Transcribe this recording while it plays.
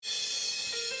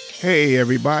Hey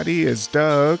everybody, it's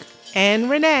Doug and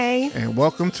Renee, and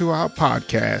welcome to our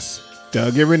podcast,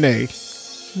 Doug and Renee,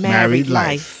 Married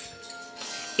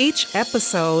Life. Each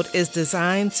episode is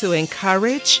designed to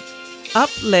encourage,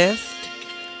 uplift,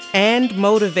 and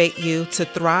motivate you to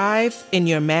thrive in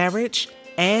your marriage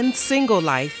and single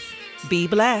life. Be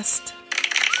blessed.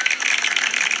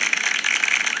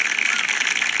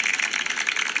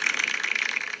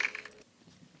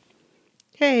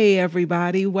 Hey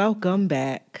everybody, welcome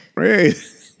back. Hey,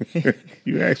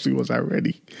 you actually was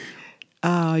ready.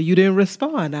 You didn't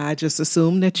respond. I just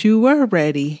assumed that you were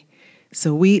ready.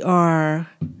 So we are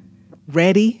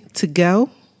ready to go,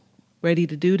 ready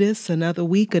to do this another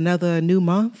week, another new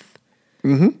month.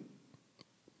 Mm-hmm.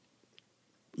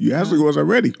 You actually was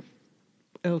ready.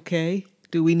 Okay.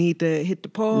 Do we need to hit the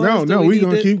pause? No, we're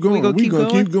going to keep going. We're going to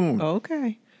keep going.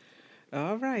 Okay.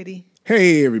 All righty.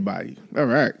 Hey, everybody. All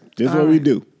right. This is what we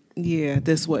do. Yeah,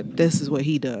 this is what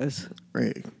he does.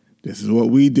 Hey, this is what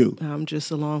we do. I'm just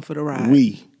along for the ride.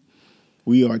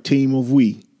 We are team of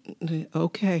we.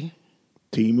 Okay.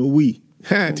 Team of we.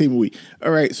 Team of we.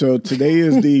 All right, so today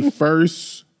is the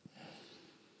first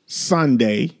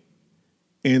Sunday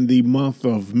in the month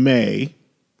of May.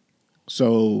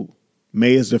 So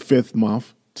May is the 5th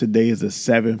month. Today is the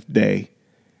 7th day,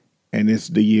 and it's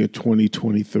the year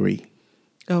 2023.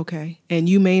 Okay. And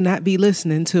you may not be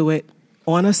listening to it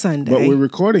on a Sunday. But we're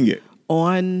recording it.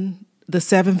 On the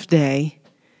 7th day.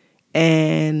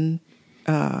 And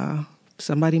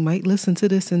somebody might listen to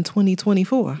this in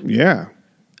 2024. Yeah.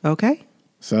 Okay.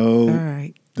 So all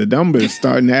right. The numbers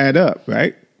starting to add up,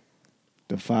 right?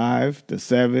 The 5, the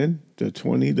 7, the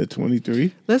 20, the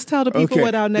 23. Let's tell the people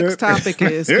what our next topic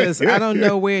is, because I don't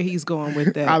know where he's going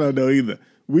with that. I don't know either.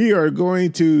 We are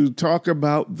going to talk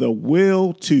about the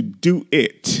will to do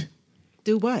it.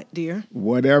 Do what, dear?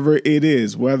 Whatever it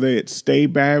is, whether it's stay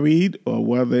married or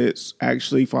whether it's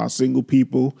actually for our single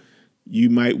people,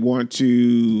 you might want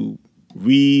to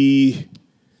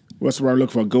what's the word I'm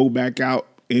looking for? Go back out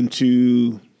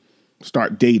into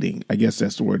start dating. I guess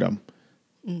that's the word.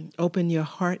 Open your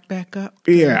heart back up.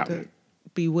 Yeah.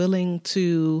 Be willing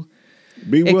to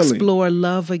explore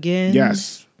love again.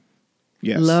 Yes.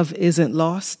 Love isn't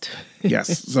lost.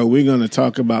 Yes. So we're going to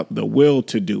talk about the will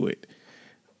to do it.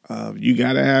 You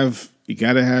gotta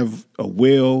have a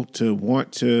will to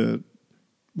want to,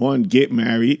 one, get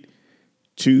married,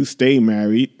 two, stay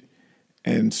married.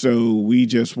 And so we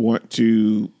just want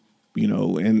to,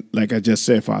 and like I just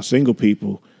said, for our single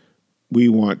people, we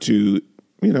want to,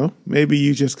 maybe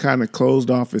you just kind of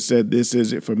closed off and said, this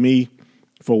isn't for me.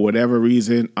 For whatever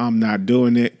reason, I'm not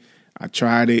doing it. I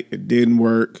tried it. It didn't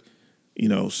work,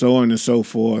 so on and so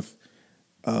forth.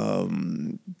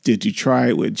 Did you try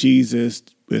it with Jesus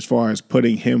as far as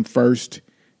putting him first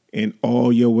in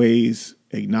all your ways,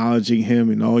 acknowledging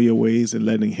him in all your ways and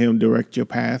letting him direct your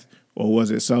path? Or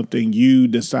was it something you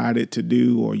decided to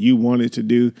do or you wanted to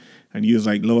do? And you was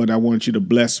like, Lord, I want you to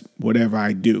bless whatever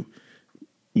I do.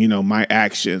 My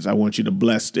actions. I want you to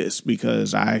bless this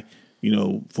because I,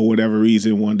 for whatever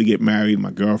reason, wanted to get married.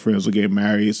 My girlfriends will get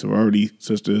married, sorority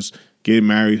sisters get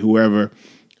married, whoever,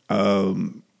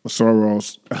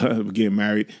 sorors get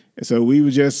married. And so we were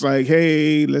just like,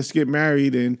 hey, let's get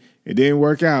married. And it didn't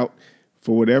work out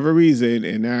for whatever reason.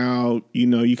 And now,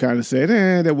 you kind of said,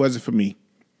 that wasn't for me.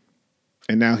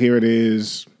 And now here it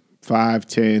is 5,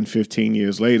 10, 15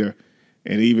 years later.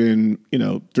 And even,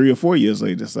 3 or 4 years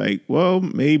later, it's like, well,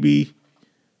 maybe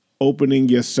opening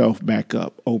yourself back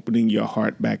up, opening your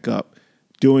heart back up,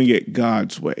 doing it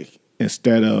God's way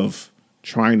instead of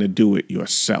trying to do it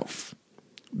yourself.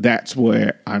 That's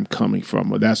where I'm coming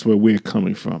from, or that's where we're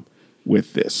coming from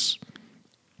with this.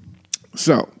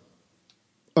 So,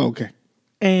 okay.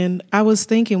 And I was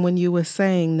thinking when you were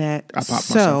saying that,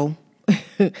 so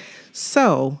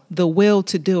the will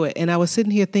to do it. And I was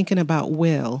sitting here thinking about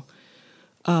will,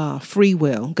 free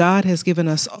will. God has given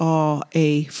us all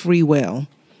a free will.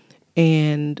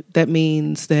 And that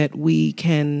means that we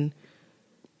can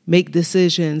make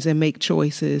decisions and make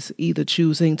choices, either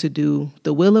choosing to do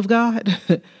the will of God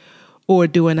or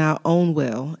doing our own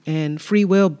will. And free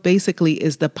will basically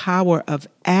is the power of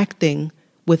acting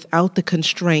without the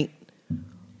constraint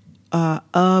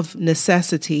of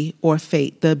necessity or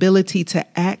fate, the ability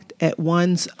to act at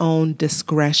one's own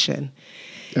discretion.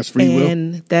 That's free will?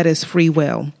 And that is free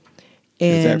will.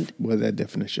 And where's that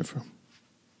definition from?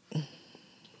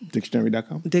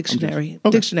 Dictionary.com? Dictionary.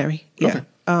 Okay. Dictionary, yeah.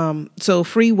 Okay. So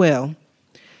free will.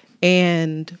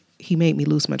 And he made me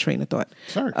lose my train of thought.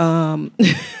 Sorry.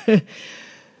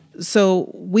 So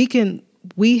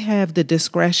we have the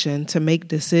discretion to make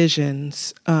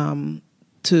decisions.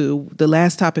 To the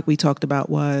last topic we talked about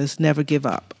was never give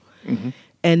up.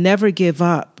 And never give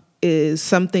up is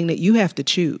something that you have to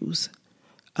choose.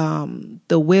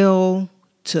 The will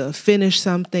to finish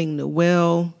something, the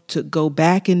will to go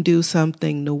back and do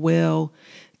something, the will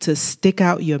to stick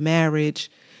out your marriage,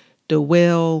 the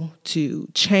will to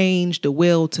change, the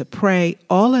will to pray,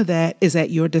 all of that is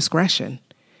at your discretion.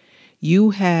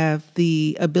 You have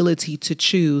the ability to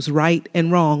choose right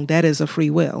and wrong. That is a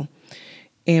free will.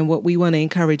 And what we want to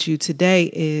encourage you today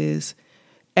is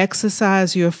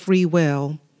exercise your free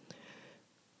will,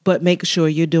 but make sure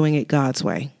you're doing it God's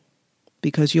way,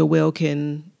 because your will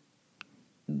can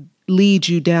lead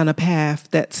you down a path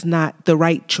that's not the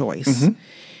right choice.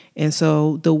 And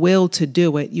so the will to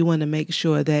do it, you want to make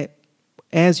sure that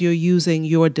as you're using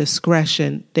your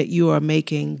discretion, that you are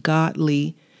making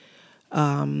godly,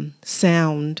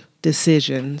 sound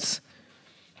decisions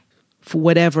for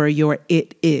whatever your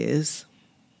it is.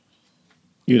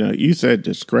 You know, you said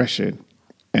discretion,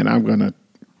 and I'm going to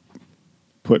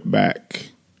put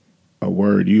back a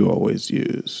word you always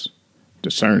use,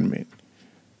 discernment.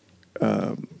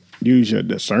 Use your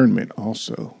discernment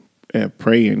also.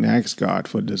 Pray and ask God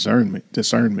for discernment,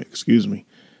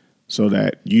 so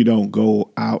that you don't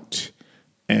go out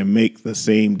and make the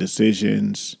same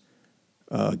decisions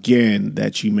again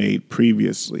that you made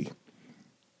previously.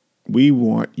 We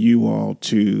want you all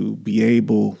to be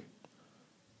able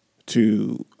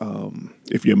to,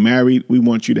 if you're married, we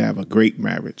want you to have a great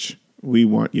marriage. We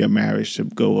want your marriage to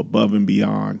go above and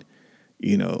beyond.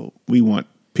 You know, we want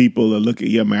people to look at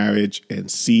your marriage and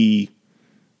see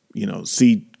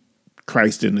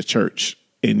Christ in the church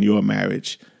in your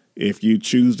marriage. If you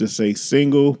choose to say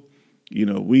single,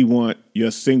 we want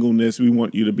your singleness. We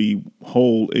want you to be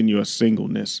whole in your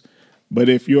singleness. But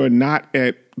if you're not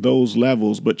at those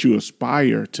levels, but you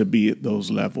aspire to be at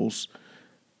those levels,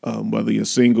 whether you're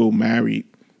single, married,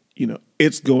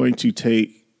 it's going to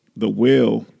take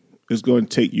it's going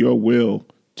to take your will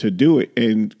to do it.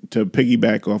 And to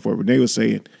piggyback off what Renee was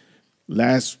saying,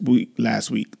 last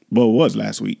month,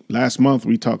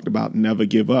 we talked about never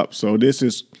give up. So this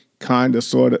is kind of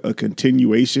sort of a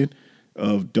continuation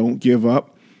of don't give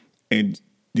up. And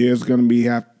there's going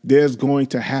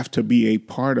to have to be a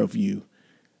part of you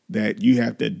that you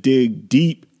have to dig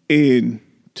deep in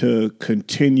to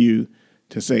continue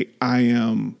to say, I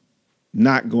am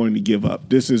not going to give up.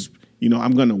 This is,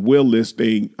 I'm going to will this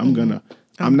thing.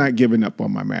 I'm not giving up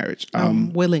on my marriage.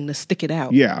 I'm willing to stick it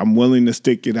out. Yeah, I'm willing to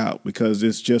stick it out because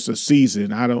it's just a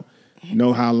season. I don't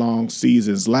know how long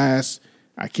seasons last.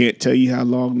 I can't tell you how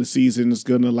long the season is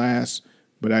going to last,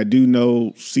 but I do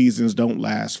know seasons don't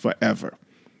last forever.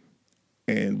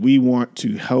 And we want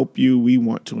to help you. We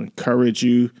want to encourage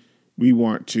you. We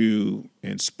want to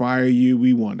inspire you.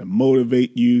 We want to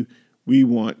motivate you. We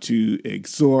want to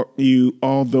exhort you.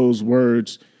 All those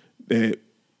words that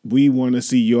we want to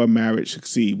see your marriage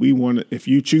succeed. If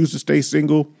you choose to stay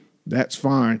single, that's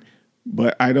fine.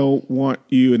 But I don't want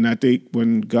you, and I think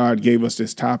when God gave us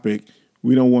this topic,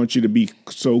 we don't want you to be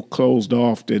so closed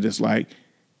off that it's like,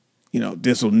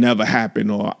 this will never happen,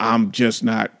 or I'm just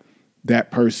not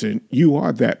that person. You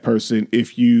are that person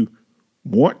if you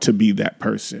want to be that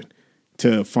person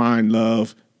to find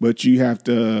love, but you have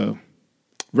to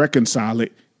reconcile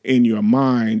it in your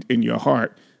mind, in your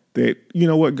heart, that, you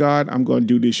know what, God, I'm going to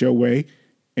do this your way.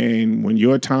 And when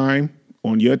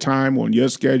on your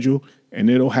schedule, and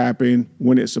it'll happen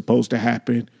when it's supposed to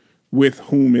happen, with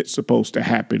whom it's supposed to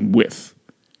happen with,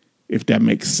 if that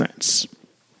makes sense.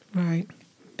 Right.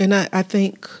 And I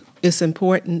think it's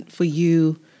important for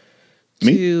you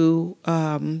to,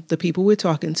 the people we're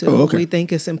talking to, we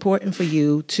think it's important for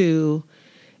you to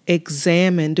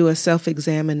do a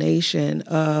self-examination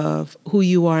of who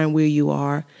you are and where you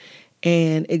are,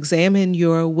 and examine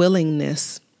your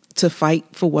willingness to fight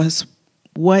for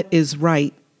what is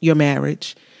right, your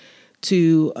marriage,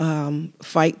 to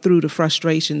fight through the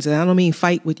frustrations. And I don't mean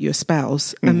fight with your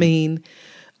spouse. I mean,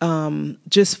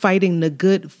 just fighting the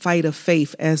good fight of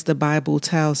faith, as the Bible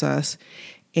tells us.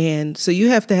 And so you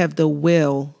have to have the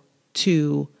will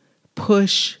to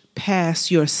push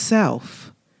past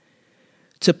yourself,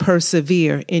 to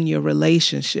persevere in your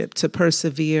relationship, to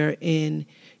persevere in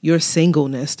your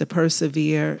singleness, to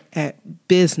persevere at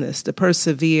business, to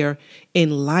persevere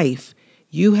in life.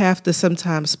 You have to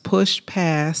sometimes push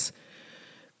past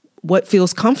what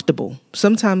feels comfortable.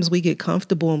 Sometimes we get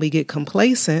comfortable and we get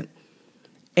complacent,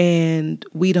 and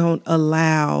we don't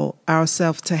allow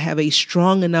ourselves to have a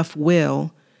strong enough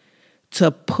will to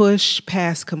push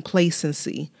past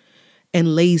complacency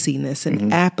and laziness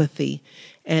and apathy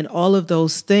and all of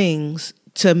those things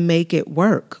to make it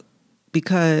work.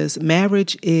 Because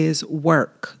marriage is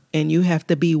work, and you have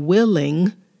to be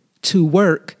willing to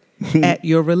work at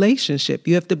your relationship.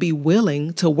 You have to be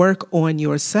willing to work on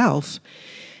yourself.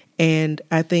 And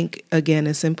I think, again,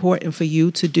 it's important for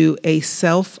you to do a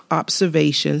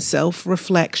self-observation,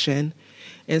 self-reflection,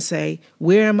 and say,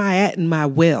 where am I at in my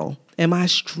will? Am I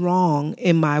strong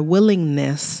in my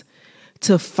willingness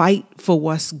to fight for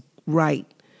what's right,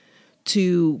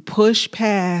 to push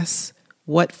past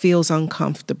what feels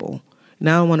uncomfortable?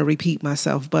 Now, I don't want to repeat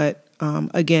myself, but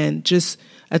again,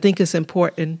 I think it's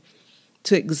important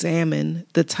to examine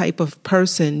the type of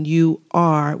person you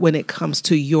are when it comes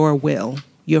to your will,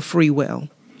 your free will,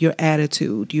 your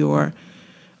attitude, your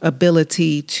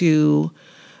ability to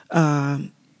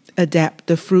adapt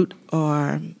the fruit,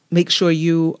 or make sure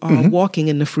you are walking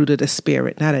in the fruit of the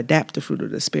Spirit, not adapt the fruit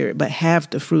of the Spirit, but have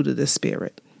the fruit of the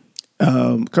Spirit.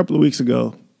 A couple of weeks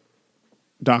ago,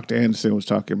 Dr. Anderson was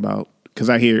talking about, because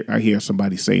I hear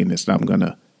somebody saying this, and I'm going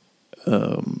to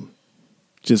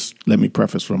just let me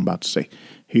preface what I'm about to say.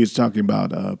 He was talking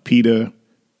about Peter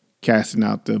casting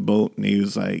out the boat, and he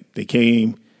was like, they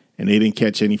came and they didn't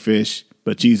catch any fish,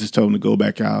 but Jesus told them to go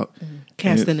back out.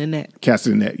 Casting the net.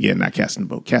 Casting the net. Yeah, not casting the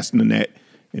boat, casting the net.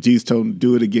 And Jesus told them to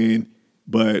do it again.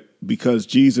 But because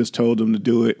Jesus told them to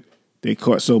do it, they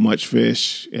caught so much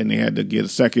fish and they had to get a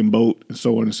second boat and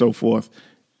so on and so forth.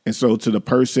 And so to the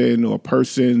person or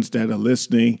persons that are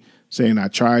listening saying, I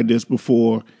tried this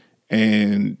before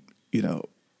and,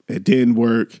 it didn't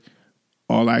work.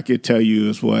 All I could tell you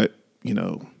is what,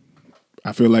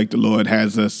 I feel like the Lord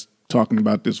has us talking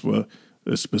about this for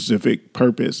a specific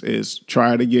purpose, is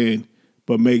try it again,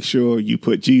 but make sure you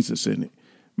put Jesus in it.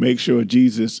 Make sure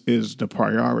Jesus is the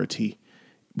priority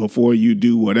before you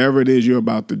do whatever it is you're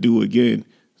about to do again.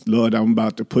 Lord, I'm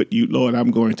going to put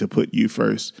you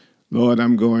first. Lord,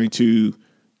 I'm going to,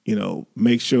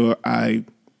 make sure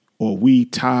we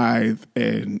tithe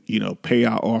and, pay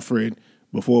our offering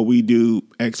before we do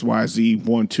X, Y, Z,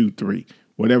 1, 2, 3,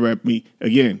 whatever it means.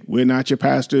 Again, we're not your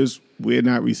pastors. We're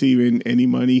not receiving any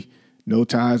money. No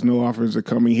tithes, no offerings are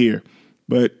coming here.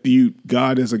 But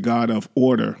God is a God of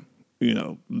order.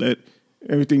 Let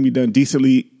everything be done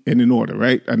decently and in order,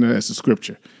 right? I know that's the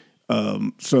scripture.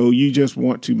 So you just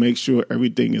want to make sure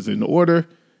everything is in order,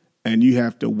 and you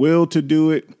have the will to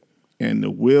do it, and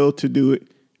the will to do it,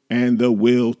 and the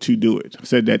will to do it. I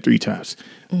said that 3 times.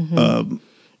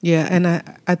 Yeah, and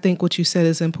I think what you said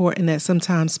is important, that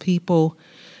sometimes people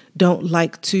don't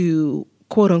like to,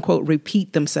 quote unquote,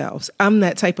 repeat themselves. I'm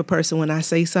that type of person. When I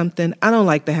say something, I don't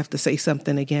like to have to say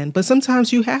something again, but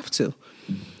sometimes you have to.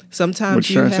 Sometimes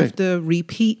you have to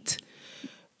repeat.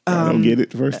 I don't get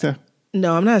it the first time?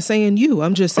 No, I'm not saying you.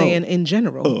 I'm just saying in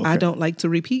general. Oh, okay. I don't like to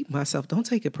repeat myself. Don't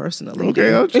take it personally.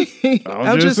 Okay,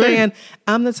 I'm just saying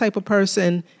I'm the type of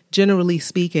person, generally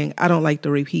speaking, I don't like to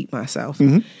repeat myself.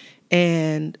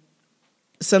 And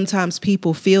sometimes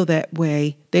people feel that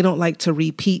way. They don't like to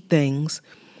repeat things.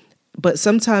 But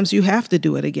sometimes you have to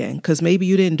do it again, because maybe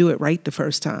you didn't do it right the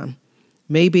first time.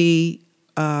 Maybe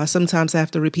sometimes I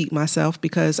have to repeat myself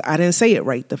because I didn't say it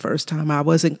right the first time. I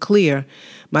wasn't clear.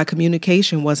 My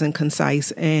communication wasn't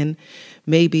concise. And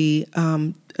maybe,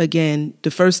 again,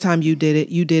 the first time you did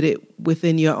it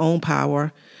within your own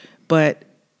power. But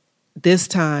this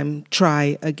time,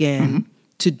 try again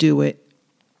to do it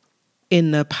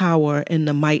in the power and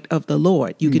the might of the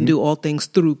Lord. You can do all things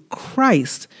through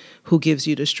Christ who gives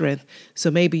you the strength. So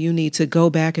maybe you need to go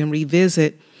back and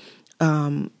revisit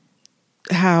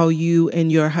how you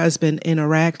and your husband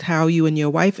interact, how you and your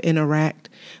wife interact.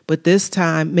 But this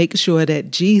time, make sure that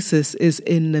Jesus is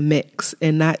in the mix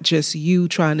and not just you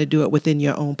trying to do it within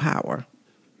your own power.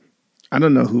 I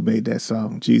don't know who made that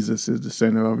song, Jesus is the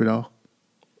center of it all.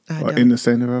 In the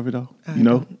center of it all.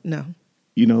 No.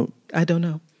 You know? I don't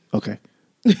know. Okay.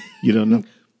 You don't know?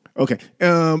 Okay.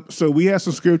 So we have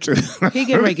some scriptures. He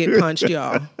getting ready to get punched,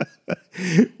 y'all.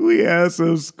 We have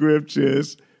some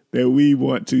scriptures that we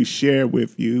want to share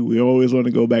with you. We always want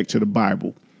to go back to the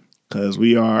Bible because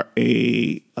we are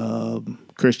a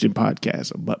Christian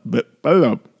podcast, but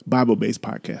Bible-based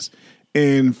podcast.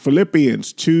 In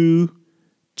Philippians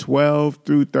 2:12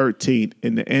 through 13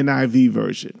 in the NIV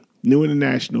version, New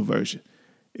International Version,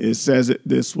 it says it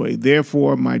this way: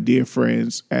 Therefore, my dear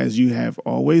friends, as you have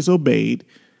always obeyed,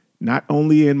 not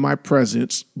only in my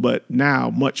presence, but now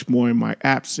much more in my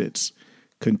absence,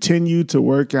 continue to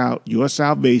work out your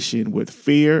salvation with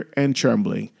fear and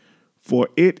trembling, for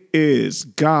it is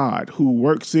God who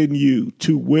works in you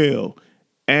to will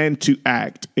and to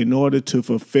act in order to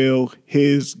fulfill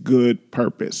his good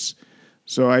purpose.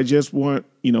 So I just want,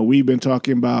 we've been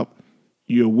talking about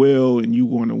your will and you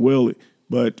want to will it,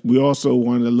 but we also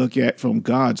want to look at from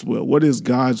God's will. What is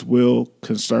God's will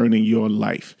concerning your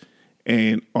life?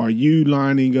 And are you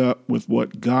lining up with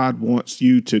what God wants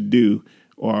you to do?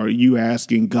 Or are you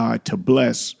asking God to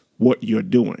bless what you're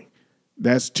doing?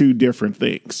 That's two different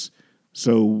things.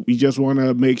 So we just want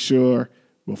to make sure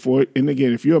before, and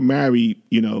again, if you're married,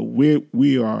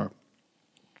 we are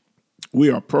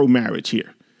pro-marriage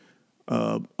here.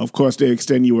 Of course, there are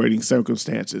extenuating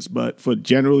circumstances, but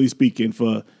generally speaking,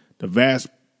 for the vast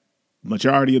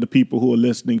majority of the people who are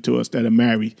listening to us that are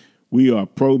married, we are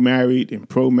pro-married and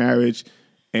pro-marriage.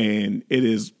 And it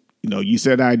is, you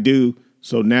said I do.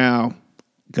 So now,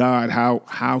 God,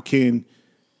 how can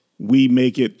we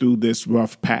make it through this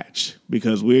rough patch?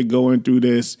 Because we're going through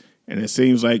this and it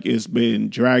seems like it's been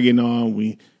dragging on.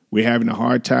 We're having a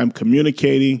hard time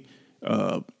communicating.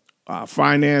 Our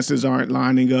finances aren't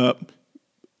lining up.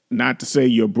 Not to say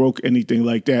you're broke, anything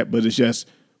like that, but it's just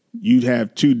you'd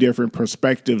have two different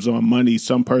perspectives on money.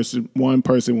 One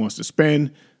person wants to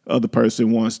spend, other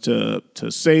person wants to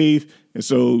save. And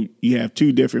so you have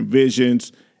two different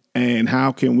visions. And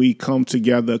how can we come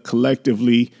together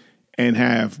collectively and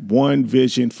have one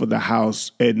vision for the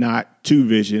house and not two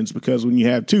visions? Because when you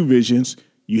have two visions,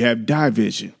 you have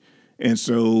division. And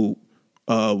so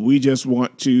we just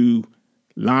want to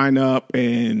line up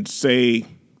and say,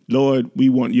 Lord, we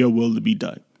want your will to be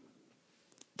done.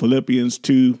 Philippians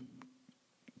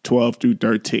 2:12 through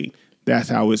 13. That's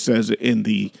how it says it in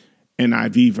the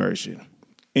NIV version.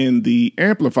 In the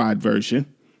Amplified version,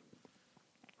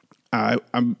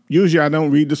 I'm usually I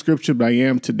don't read the scripture, but I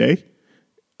am today.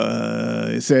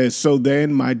 It says, "So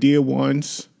then, my dear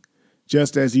ones,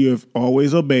 just as you have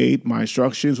always obeyed my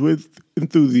instructions with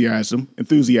enthusiasm,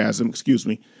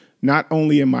 not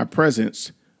only in my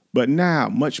presence, but now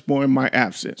much more in my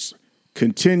absence,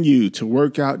 continue to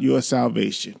work out your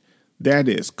salvation. That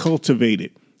is, cultivate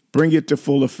it, bring it to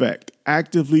full effect,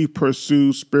 actively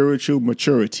pursue spiritual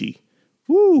maturity,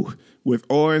 with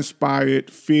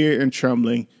awe-inspired fear and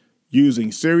trembling,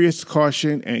 using serious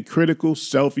caution and critical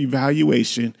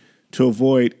self-evaluation to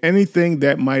avoid anything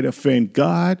that might offend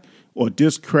God or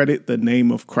discredit the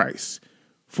name of Christ.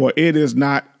 For it is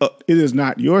not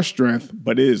your strength,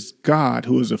 but it is God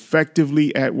who is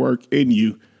effectively at work in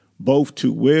you, both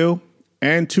to will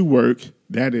and to work,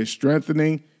 that is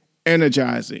strengthening,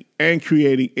 energizing, and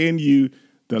creating in you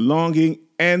the longing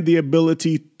and the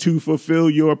ability to fulfill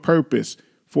your purpose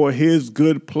for his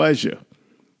good pleasure."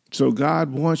 So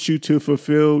God wants you to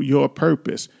fulfill your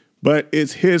purpose, but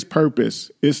it's his purpose.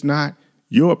 It's not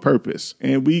your purpose.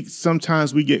 And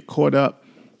sometimes we get caught up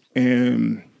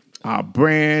in our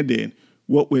brand and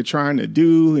what we're trying to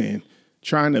do and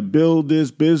trying to build this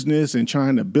business and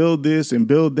trying to build this and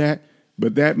build that.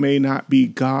 But that may not be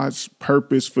God's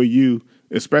purpose for you,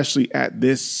 especially at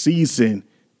this season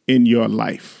in your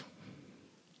life.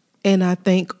 And I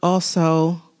think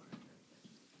also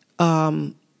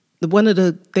one of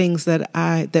the things that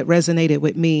resonated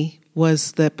with me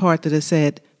was the part that it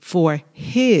said, "for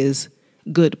his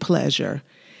good pleasure."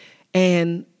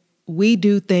 And we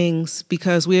do things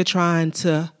because we're trying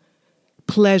to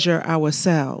pleasure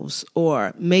ourselves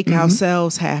or make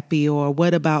ourselves happy, or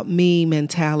what about me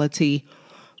mentality.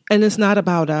 And it's not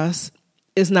about us.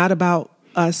 It's not about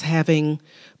us having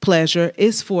pleasure.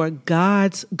 It's for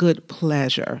God's good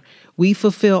pleasure. We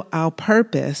fulfill our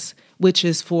purpose, which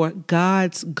is for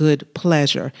God's good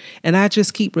pleasure. And I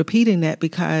just keep repeating that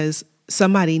because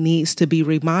somebody needs to be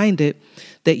reminded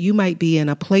that you might be in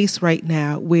a place right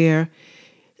now where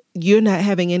you're not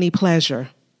having any pleasure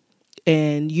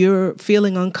and you're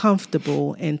feeling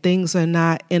uncomfortable and things are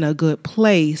not in a good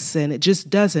place and it just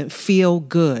doesn't feel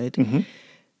good. Mm-hmm.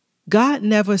 God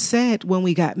never said when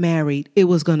we got married it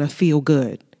was going to feel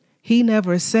good. He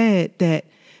never said that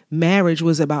marriage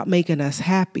was about making us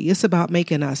happy. It's about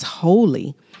making us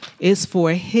holy. It's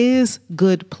for his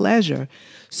good pleasure.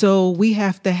 So we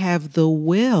have to have the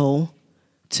will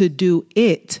to do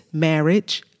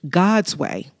marriage, God's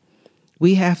way.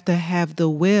 We have to have the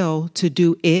will to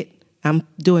do it. I'm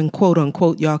doing quote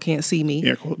unquote, y'all can't see me,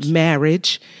 air quotes.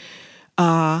 Marriage,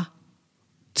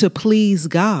 to please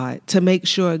God, to make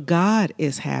sure God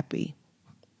is happy.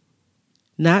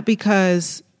 Not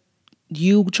because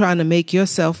you trying to make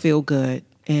yourself feel good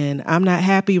and I'm not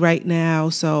happy right now,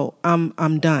 so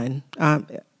I'm done.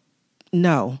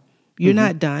 No, you're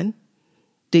not done.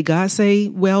 Did God say,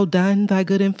 "Well done, thy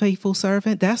good and faithful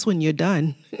servant"? That's when you're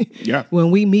done. Yeah.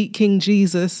 When we meet King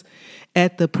Jesus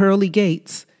at the pearly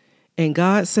gates and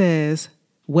God says,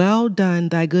 "Well done,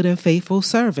 thy good and faithful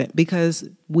servant," because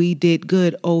we did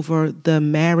good over the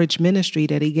marriage ministry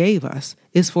that he gave us.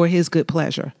 It's for his good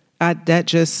pleasure. I've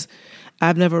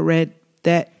never read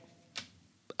that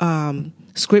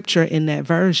scripture in that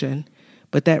version,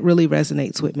 But that really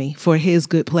resonates with me. For his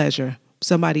good pleasure.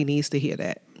 Somebody needs to hear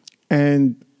that.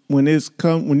 And when it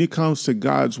comes to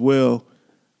God's will,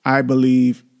 I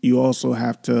believe you also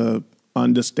have to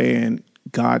understand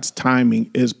God's timing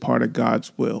is part of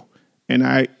God's will. And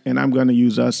I'm going to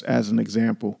use us as an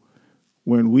example.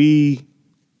 When we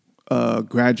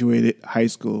graduated high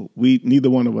school, neither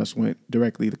one of us went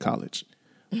directly to college,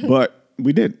 but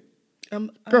we did. I'm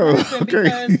laughing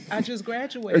because I just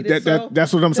graduated.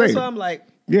 That's what I'm saying. That's why I'm like,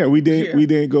 yeah, we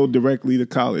didn't go directly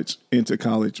to into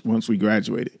college once we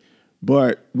graduated,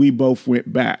 but we both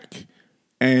went back,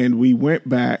 and we went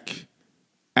back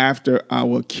after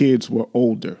our kids were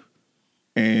older,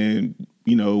 and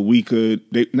we could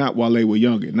not while they were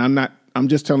younger. And I'm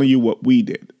just telling you what we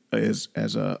did as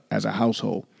a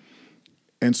household.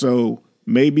 And so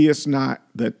maybe it's not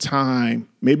the time.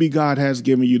 Maybe God has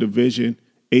given you a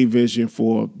vision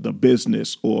for the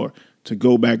business or to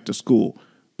go back to school.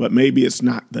 But maybe it's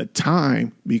not the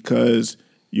time because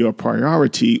your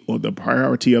priority or the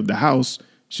priority of the house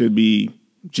should be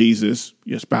Jesus,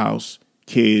 your spouse,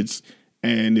 kids.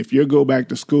 And if you go back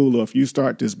to school or if you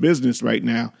start this business right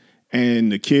now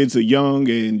and the kids are young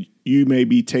and you may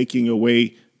be taking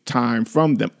away time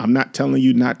from them. I'm not telling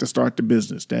you not to start the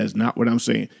business. That is not what I'm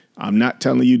saying. I'm not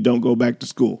telling you don't go back to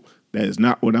school. That is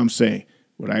not what I'm saying.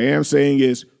 What I am saying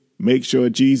is make sure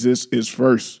Jesus is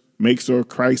first. Make sure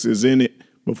Christ is in it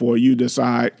before you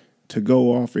decide to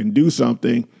go off and do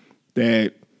something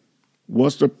that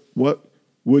what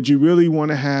would you really want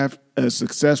to have a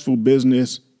successful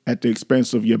business at the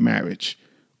expense of your marriage?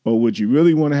 Or would you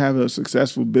really want to have a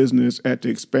successful business at the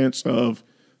expense of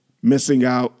missing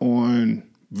out on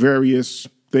various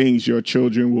things your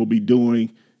children will be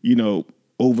doing,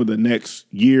 over the next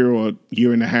year or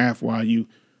year and a half while you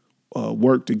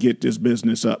work to get this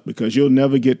business up, because you'll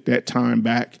never get that time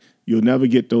back. You'll never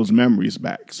get those memories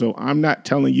back. So I'm not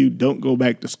telling you don't go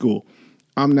back to school.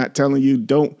 I'm not telling you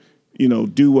don't,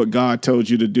 do what God told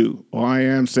you to do. All I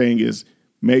am saying is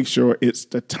make sure it's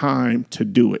the time to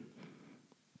do it,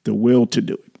 the will to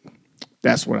do it.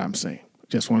 That's what I'm saying.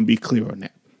 Just want to be clear on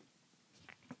that.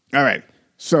 All right.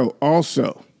 So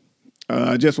also,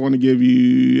 I just want to give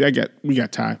you, we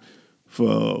got time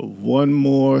for one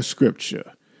more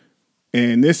scripture.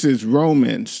 And this is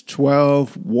Romans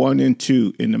 12, 1 and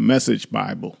 2 in the Message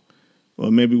Bible.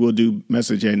 Or maybe we'll do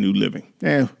Message and New Living.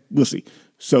 We'll see.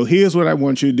 So here's what I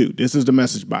want you to do. This is the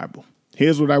Message Bible.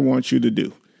 Here's what I want you to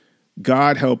do.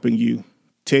 God helping you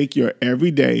take your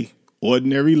everyday,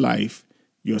 ordinary life,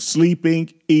 your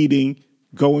sleeping, eating,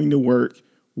 going to work,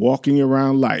 walking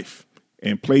around life,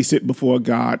 and place it before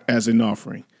God as an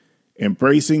offering.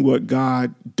 Embracing what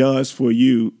God does for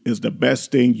you is the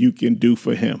best thing you can do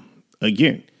for him.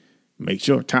 Again, make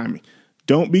sure timing.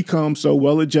 Don't become so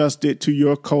well adjusted to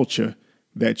your culture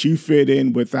that you fit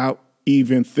in without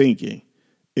even thinking.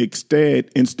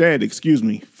 Instead,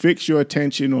 fix your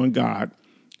attention on God.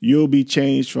 You'll be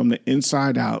changed from the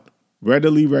inside out.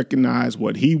 Readily recognize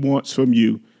what he wants from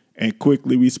you and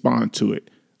quickly respond to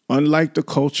it. Unlike the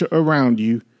culture around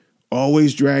you,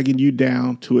 always dragging you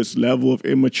down to its level of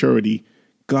immaturity,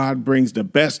 God brings the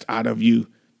best out of you,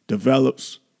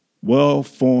 develops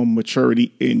well-formed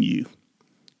maturity in you.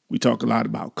 We talk a lot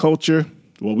about culture.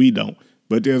 Well, we don't,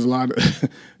 but there's a lot of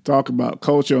talk about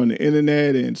culture on the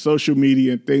internet and social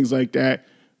media and things like that.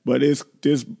 But this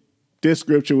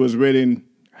scripture was written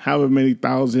however many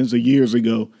thousands of years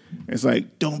ago. It's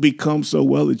like, don't become so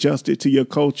well adjusted to your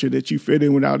culture that you fit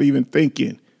in without even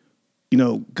thinking.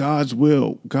 God's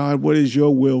will. God, what is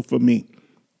your will for me?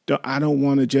 I don't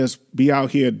want to just be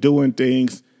out here doing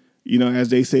things, as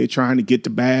they say, trying to get the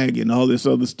bag and all this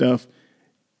other stuff.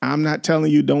 I'm not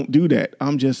telling you don't do that.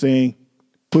 I'm just saying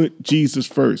put Jesus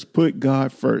first, put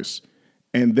God first,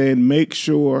 and then make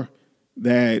sure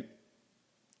that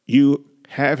you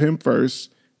have him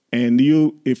first. And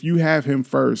if you have him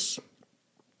first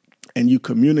and you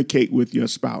communicate with your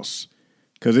spouse,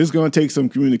 because it's going to take some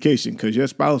communication, because your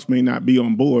spouse may not be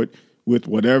on board with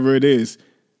whatever it is.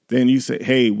 Then you say,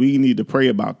 hey, we need to pray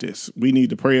about this. We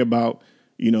need to pray about,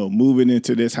 moving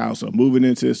into this house or moving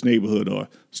into this neighborhood or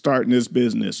starting this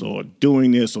business or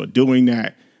doing this or doing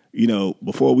that,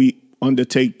 before we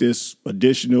undertake this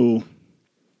additional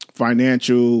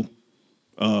financial,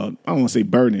 I don't want to say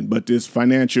burden, but this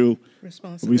financial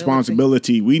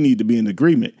responsibility. We need to be in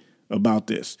agreement about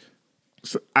this.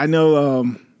 So I know,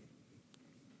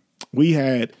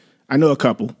 I know a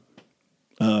couple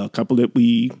that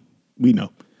we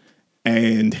know,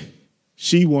 and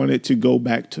she wanted to go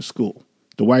back to school.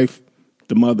 The wife,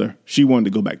 the mother, she wanted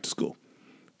to go back to school.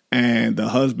 And the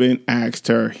husband asked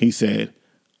her, he said,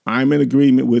 I'm in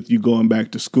agreement with you going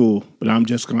back to school, but I'm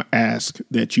just going to ask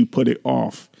that you put it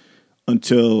off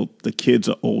until the kids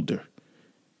are older.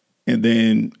 And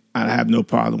then I have no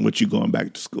problem with you going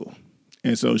back to school.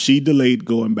 And so she delayed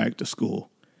going back to school,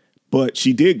 but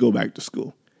she did go back to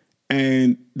school.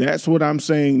 And that's what I'm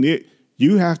saying.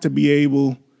 You have to be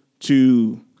able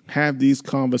to have these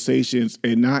conversations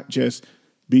and not just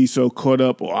be so caught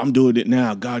up, oh, I'm doing it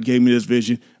now. God gave me this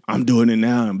vision. I'm doing it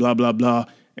now and blah, blah, blah.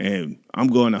 And I'm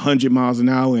going 100 miles an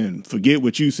hour and forget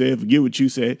what you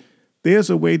said. There's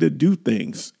a way to do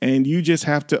things. And you just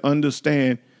have to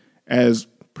understand, as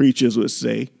preachers would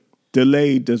say,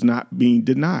 delay does not mean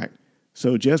denied.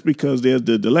 So just because there's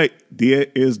the delay, there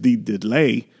is the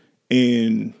delay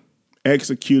in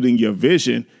executing your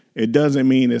vision, it doesn't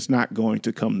mean it's not going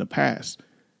to come to pass.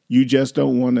 You just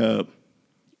don't want to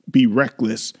be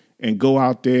reckless and go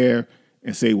out there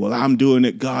and say, well, I'm doing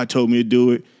it. God told me to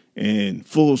do it, and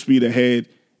full speed ahead.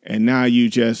 And now you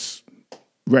just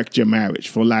wrecked your marriage,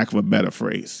 for lack of a better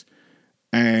phrase.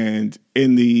 And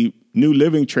in the New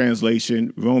Living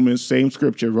Translation, same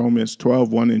scripture, Romans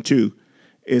 12:1-2,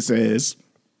 it says,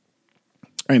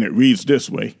 and it reads this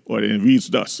way, or it reads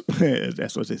thus.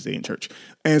 That's what they say in church.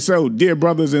 And so, dear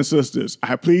brothers and sisters,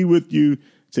 I plead with you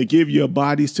to give your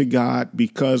bodies to God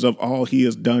because of all he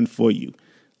has done for you.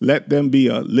 Let them be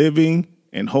a living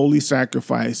and holy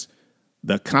sacrifice,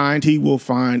 the kind he will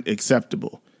find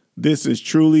acceptable. This is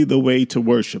truly the way to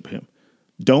worship him.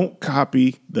 Don't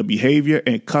copy the behavior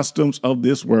and customs of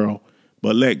this world,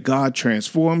 but let God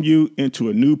transform you into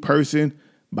a new person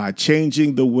by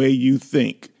changing the way you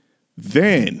think.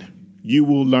 Then you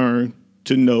will learn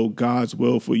to know God's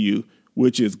will for you,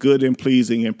 which is good and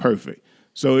pleasing and perfect.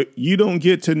 So you don't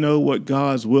get to know what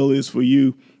God's will is for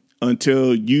you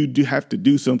until you do have to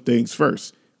do some things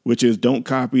first, which is don't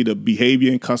copy the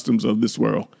behavior and customs of this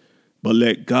world, but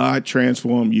let God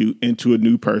transform you into a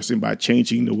new person by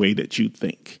changing the way that you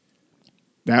think.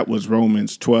 That was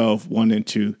Romans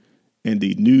 12:1-2 in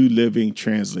the New Living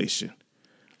Translation.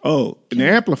 Oh, in the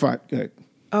Amplified. Go ahead.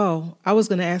 Oh, I was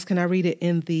going to ask, can I read it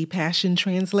in the Passion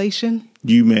Translation?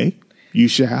 You may. You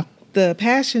shall. The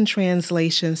Passion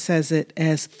Translation says it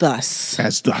as thus.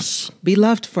 As thus.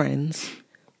 Beloved friends,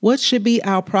 what should be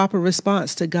our proper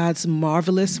response to God's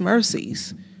marvelous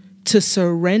mercies? To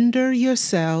surrender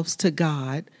yourselves to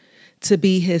God, to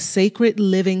be his sacred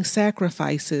living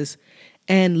sacrifices,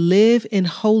 and live in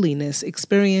holiness,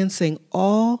 experiencing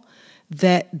all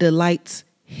that delights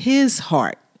his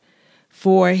heart.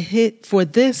 For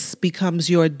this becomes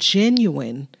your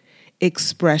genuine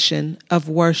expression of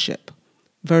worship.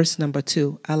 Verse number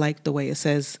 2, I like the way it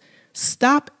says,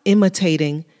 stop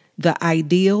imitating the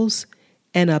ideals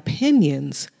and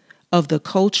opinions of the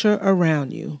culture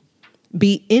around you.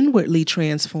 Be inwardly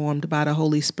transformed by the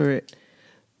Holy Spirit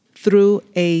through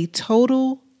a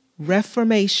total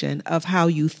reformation of how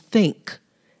you think.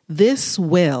 This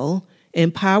will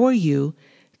empower you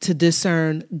to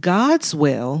discern God's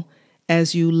will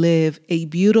as you live a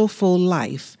beautiful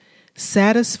life,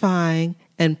 satisfying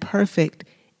and perfect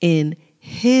in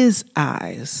his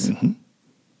eyes. Mm-hmm.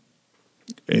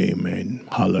 Amen.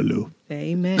 Hallelujah.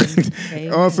 Amen.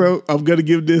 Amen. Also, I'm going to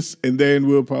give this, and then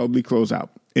we'll probably close out.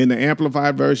 In the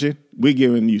Amplified version, we're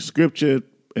giving you scripture,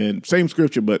 and same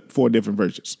scripture, but 4 different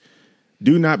versions.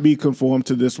 Do not be conformed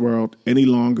to this world any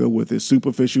longer with its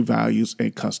superficial values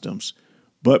and customs,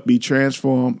 but be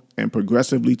transformed and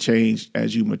progressively changed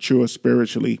as you mature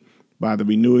spiritually by the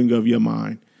renewing of your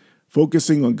mind,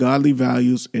 focusing on godly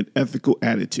values and ethical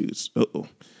attitudes,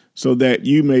 so that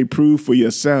you may prove for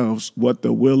yourselves what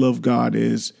the will of God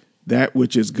is, that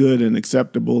which is good and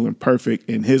acceptable and perfect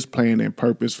in his plan and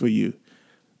purpose for you.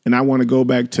 And I want to go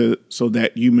back to so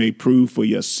that you may prove for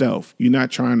yourself. You're not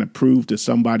trying to prove to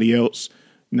somebody else,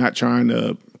 not trying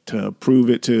to prove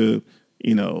it to,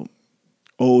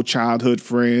 old childhood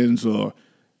friends or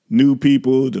new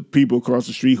people, the people across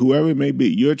the street, whoever it may be.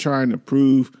 You're trying to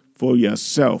prove for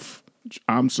yourself.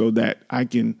 So that I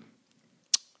can,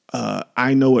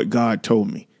 I know what God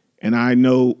told me, and I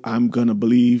know I'm going to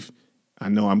believe.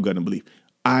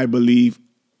 I believe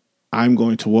I'm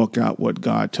going to walk out what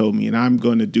God told me, and I'm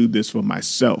going to do this for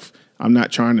myself. I'm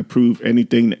not trying to prove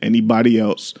anything to anybody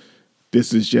else.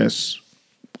 This is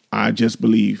I just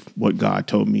believe what God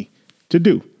told me to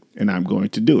do, and I'm going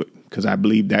to do it because I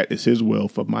believe that is his will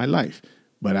for my life.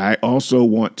 But I also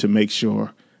want to make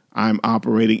sure I'm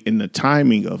operating in the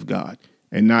timing of God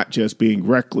and not just being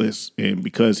reckless. And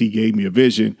because he gave me a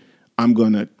vision, I'm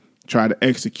going to try to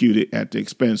execute it at the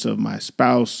expense of my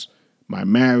spouse, my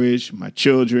marriage, my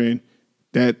children.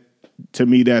 That, to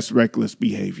me, that's reckless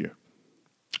behavior.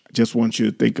 I just want you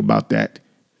to think about that.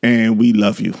 And we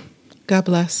love you. God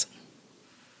bless.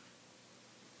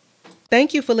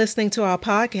 Thank you for listening to our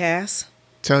podcast.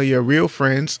 Tell your real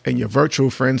friends and your virtual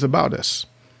friends about us.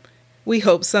 We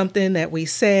hope something that we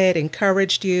said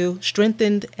encouraged you,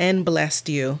 strengthened, and blessed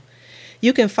you.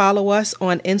 You can follow us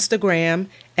on Instagram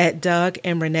at Doug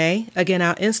and Renee. Again,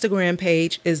 our Instagram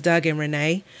page is Doug and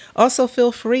Renee. Also,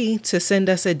 feel free to send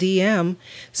us a DM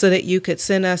so that you could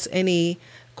send us any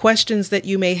questions that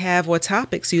you may have or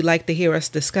topics you'd like to hear us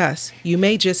discuss. You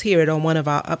may just hear it on one of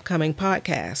our upcoming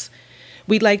podcasts.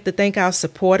 We'd like to thank our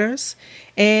supporters.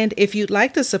 And if you'd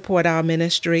like to support our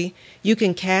ministry, you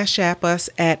can Cash App us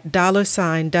at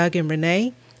 $ Doug and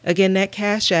Renee. Again, that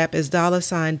Cash App is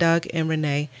 $ Doug and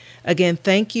Renee. Again,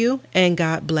 thank you and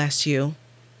God bless you.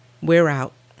 We're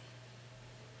out.